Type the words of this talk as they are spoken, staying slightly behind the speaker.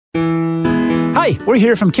Hi, we're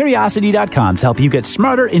here from Curiosity.com to help you get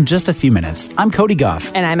smarter in just a few minutes. I'm Cody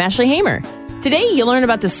Goff. And I'm Ashley Hamer. Today, you'll learn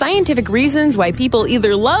about the scientific reasons why people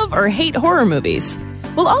either love or hate horror movies.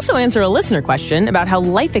 We'll also answer a listener question about how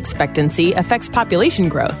life expectancy affects population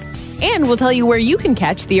growth. And we'll tell you where you can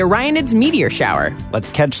catch the Orionids meteor shower. Let's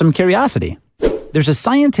catch some curiosity. There's a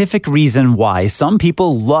scientific reason why some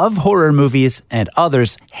people love horror movies and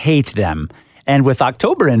others hate them. And with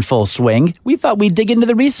October in full swing, we thought we'd dig into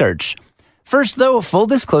the research. First, though, full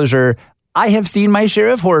disclosure, I have seen my share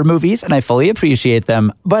of horror movies and I fully appreciate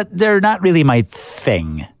them, but they're not really my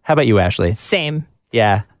thing. How about you, Ashley? Same.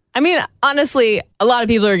 Yeah. I mean, honestly, a lot of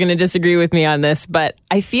people are going to disagree with me on this, but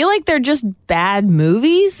I feel like they're just bad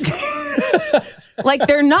movies. Like,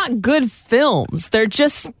 they're not good films. They're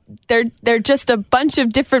just a bunch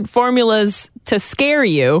of different formulas to scare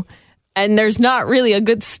you, and there's not really a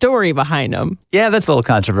good story behind them. Yeah, that's a little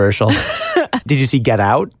controversial. Did you see Get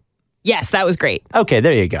Out? Yes, that was great. Okay,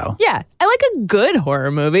 there you go. Yeah, I like a good horror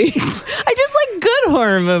movie. I just like good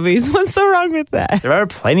horror movies. What's so wrong with that? There are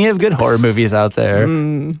plenty of good horror movies out there.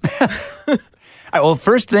 All right, well,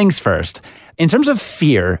 first things first. In terms of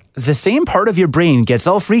fear, the same part of your brain gets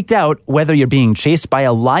all freaked out whether you're being chased by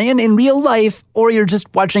a lion in real life or you're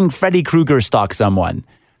just watching Freddy Krueger stalk someone.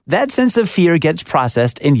 That sense of fear gets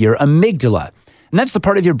processed in your amygdala, and that's the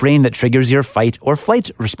part of your brain that triggers your fight or flight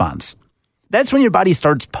response. That's when your body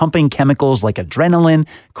starts pumping chemicals like adrenaline,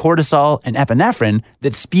 cortisol, and epinephrine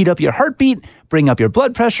that speed up your heartbeat, bring up your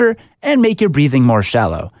blood pressure, and make your breathing more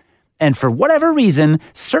shallow. And for whatever reason,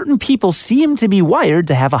 certain people seem to be wired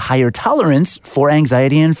to have a higher tolerance for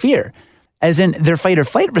anxiety and fear, as in their fight or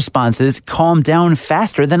flight responses calm down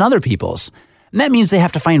faster than other people's. And that means they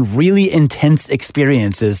have to find really intense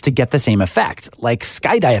experiences to get the same effect, like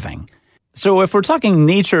skydiving. So if we're talking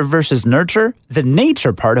nature versus nurture, the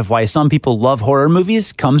nature part of why some people love horror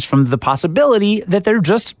movies comes from the possibility that they're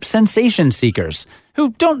just sensation seekers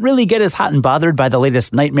who don't really get as hot and bothered by the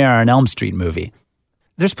latest Nightmare on Elm Street movie.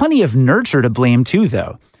 There's plenty of nurture to blame too,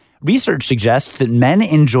 though. Research suggests that men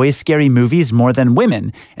enjoy scary movies more than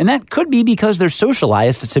women, and that could be because they're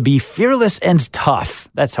socialized to be fearless and tough.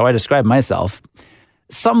 That's how I describe myself.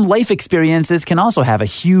 Some life experiences can also have a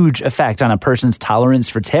huge effect on a person's tolerance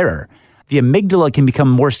for terror. The amygdala can become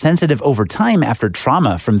more sensitive over time after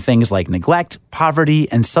trauma from things like neglect, poverty,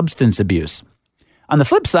 and substance abuse. On the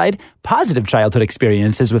flip side, positive childhood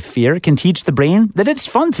experiences with fear can teach the brain that it's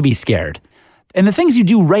fun to be scared. And the things you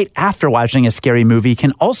do right after watching a scary movie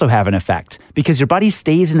can also have an effect, because your body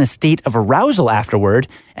stays in a state of arousal afterward,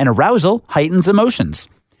 and arousal heightens emotions.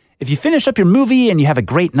 If you finish up your movie and you have a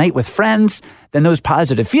great night with friends, then those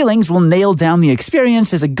positive feelings will nail down the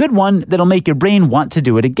experience as a good one that'll make your brain want to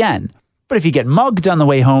do it again. But if you get mugged on the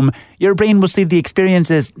way home, your brain will see the experience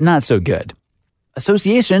as not so good.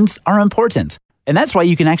 Associations are important, and that's why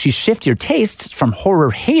you can actually shift your tastes from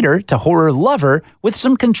horror hater to horror lover with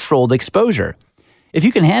some controlled exposure. If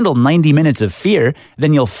you can handle 90 minutes of fear,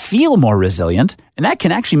 then you'll feel more resilient, and that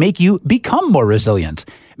can actually make you become more resilient,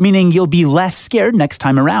 meaning you'll be less scared next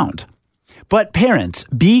time around. But parents,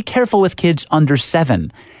 be careful with kids under 7.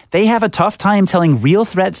 They have a tough time telling real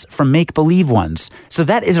threats from make-believe ones, so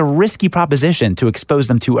that is a risky proposition to expose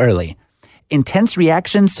them too early. Intense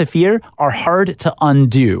reactions to fear are hard to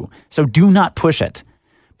undo, so do not push it.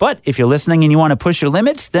 But if you're listening and you want to push your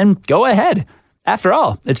limits, then go ahead. After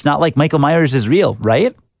all, it's not like Michael Myers is real,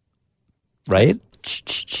 right? Right? Is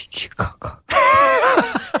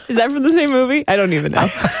that from the same movie? I don't even know.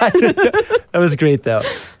 That was great, though.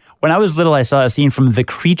 When I was little, I saw a scene from The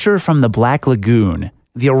Creature from the Black Lagoon,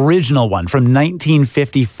 the original one from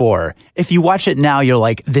 1954. If you watch it now, you're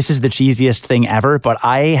like, this is the cheesiest thing ever, but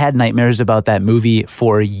I had nightmares about that movie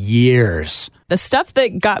for years. The stuff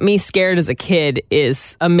that got me scared as a kid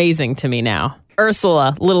is amazing to me now.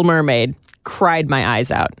 Ursula, Little Mermaid, cried my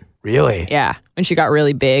eyes out. Really? Yeah. When she got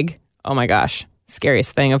really big, oh my gosh,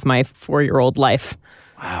 scariest thing of my 4-year-old life.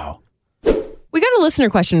 Wow. We got a listener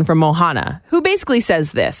question from Mohana, who basically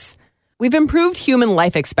says this. We've improved human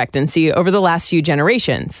life expectancy over the last few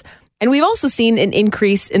generations, and we've also seen an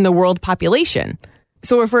increase in the world population.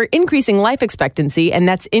 So if we're increasing life expectancy and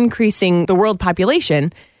that's increasing the world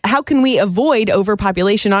population, how can we avoid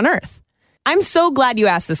overpopulation on Earth? I'm so glad you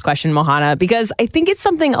asked this question, Mohana, because I think it's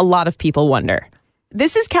something a lot of people wonder.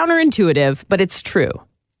 This is counterintuitive, but it's true.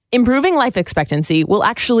 Improving life expectancy will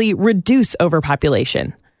actually reduce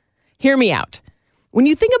overpopulation. Hear me out. When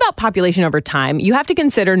you think about population over time, you have to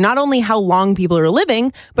consider not only how long people are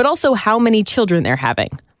living, but also how many children they're having.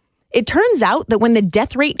 It turns out that when the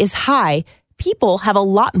death rate is high, people have a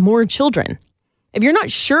lot more children. If you're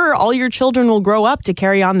not sure all your children will grow up to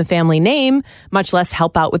carry on the family name, much less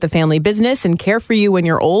help out with the family business and care for you when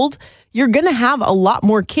you're old, you're going to have a lot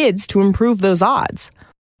more kids to improve those odds.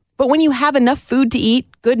 But when you have enough food to eat,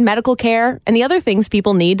 good medical care, and the other things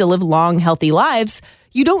people need to live long, healthy lives,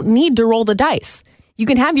 you don't need to roll the dice. You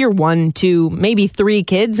can have your 1, 2, maybe 3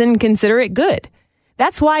 kids and consider it good.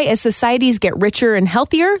 That's why as societies get richer and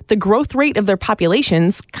healthier, the growth rate of their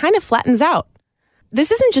populations kind of flattens out.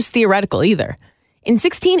 This isn't just theoretical either. In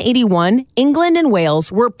 1681, England and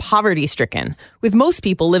Wales were poverty-stricken, with most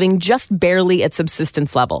people living just barely at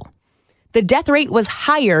subsistence level. The death rate was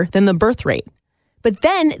higher than the birth rate. But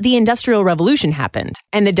then the Industrial Revolution happened,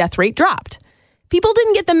 and the death rate dropped. People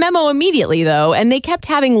didn't get the memo immediately, though, and they kept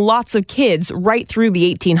having lots of kids right through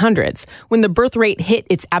the 1800s, when the birth rate hit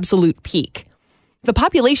its absolute peak. The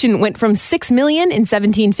population went from 6 million in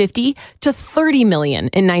 1750 to 30 million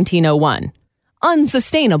in 1901.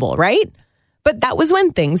 Unsustainable, right? But that was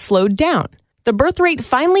when things slowed down. The birth rate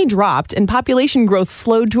finally dropped and population growth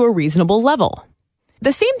slowed to a reasonable level.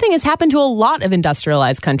 The same thing has happened to a lot of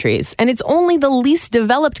industrialized countries, and it's only the least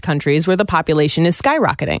developed countries where the population is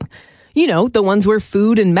skyrocketing. You know, the ones where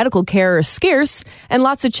food and medical care are scarce and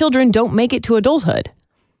lots of children don't make it to adulthood.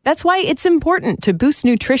 That's why it's important to boost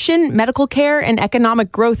nutrition, medical care, and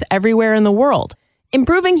economic growth everywhere in the world.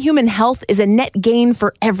 Improving human health is a net gain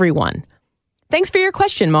for everyone. Thanks for your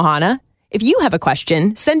question, Mohana. If you have a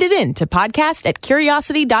question, send it in to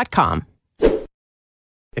podcast@curiosity.com.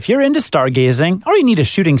 If you're into stargazing or you need a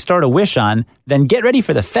shooting star to wish on, then get ready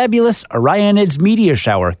for the fabulous Orionids meteor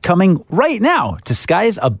shower coming right now to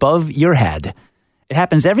skies above your head. It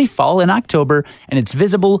happens every fall in October, and it's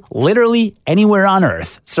visible literally anywhere on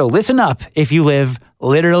Earth. So listen up if you live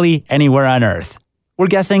literally anywhere on Earth. We're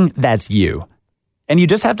guessing that's you. And you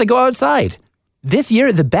just have to go outside. This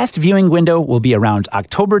year, the best viewing window will be around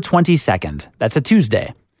October 22nd. That's a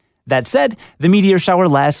Tuesday. That said, the meteor shower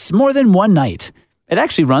lasts more than one night. It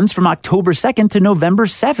actually runs from October 2nd to November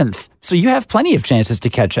 7th, so you have plenty of chances to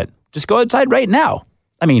catch it. Just go outside right now.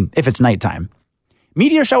 I mean, if it's nighttime.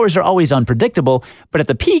 Meteor showers are always unpredictable, but at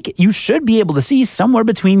the peak, you should be able to see somewhere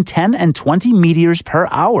between 10 and 20 meteors per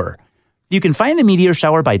hour. You can find the meteor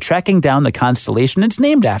shower by tracking down the constellation it's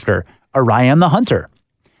named after, Orion the Hunter.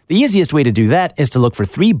 The easiest way to do that is to look for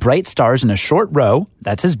 3 bright stars in a short row,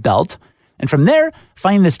 that's his belt, and from there,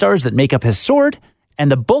 find the stars that make up his sword, and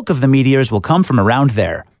the bulk of the meteors will come from around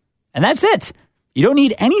there. And that's it. You don't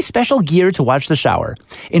need any special gear to watch the shower.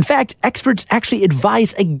 In fact, experts actually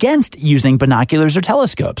advise against using binoculars or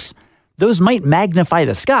telescopes. Those might magnify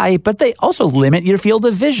the sky, but they also limit your field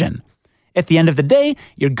of vision. At the end of the day,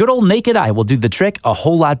 your good old naked eye will do the trick a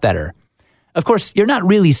whole lot better. Of course, you're not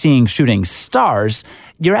really seeing shooting stars.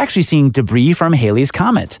 You're actually seeing debris from Halley's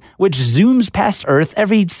Comet, which zooms past Earth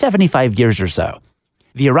every 75 years or so.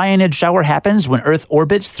 The Orionid shower happens when Earth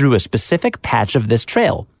orbits through a specific patch of this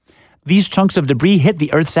trail. These chunks of debris hit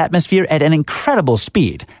the Earth's atmosphere at an incredible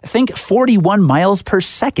speed. Think 41 miles per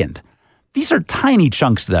second. These are tiny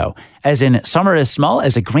chunks, though, as in some are as small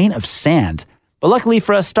as a grain of sand. But luckily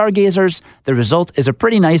for us stargazers, the result is a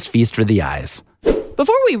pretty nice feast for the eyes.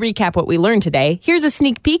 Before we recap what we learned today, here's a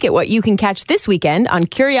sneak peek at what you can catch this weekend on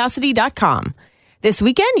Curiosity.com. This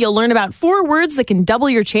weekend, you'll learn about 4 words that can double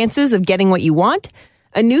your chances of getting what you want,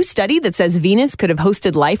 a new study that says Venus could have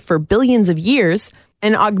hosted life for billions of years,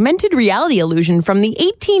 an augmented reality illusion from the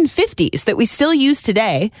 1850s that we still use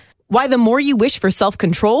today, why the more you wish for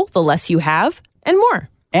self-control, the less you have, and more.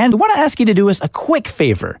 And I want to ask you to do us a quick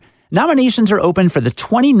favor. Nominations are open for the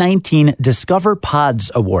 2019 Discover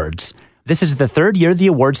Pods Awards. This is the 3rd year the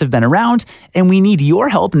awards have been around, and we need your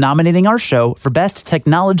help nominating our show for Best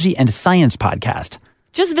Technology and Science Podcast.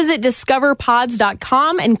 Just visit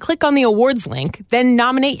discoverpods.com and click on the awards link, then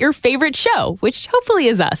nominate your favorite show, which hopefully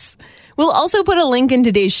is us. We'll also put a link in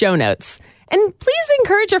today's show notes. And please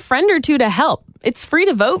encourage a friend or two to help. It's free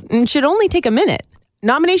to vote and should only take a minute.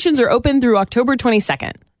 Nominations are open through October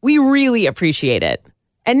 22nd. We really appreciate it.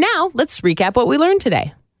 And now, let's recap what we learned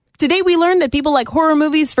today. Today we learned that people like horror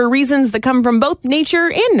movies for reasons that come from both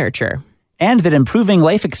nature and nurture. And that improving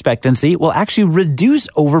life expectancy will actually reduce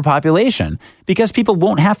overpopulation because people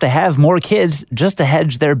won't have to have more kids just to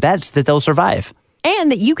hedge their bets that they'll survive.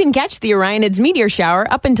 And that you can catch the Orionids meteor shower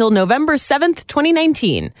up until November 7th,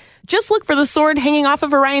 2019. Just look for the sword hanging off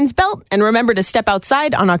of Orion's belt and remember to step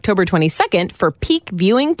outside on October 22nd for peak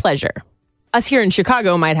viewing pleasure. Us here in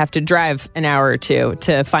Chicago might have to drive an hour or two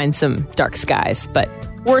to find some dark skies, but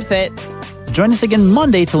worth it. Join us again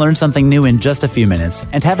Monday to learn something new in just a few minutes.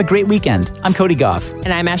 And have a great weekend. I'm Cody Goff. And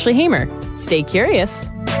I'm Ashley Hamer. Stay curious.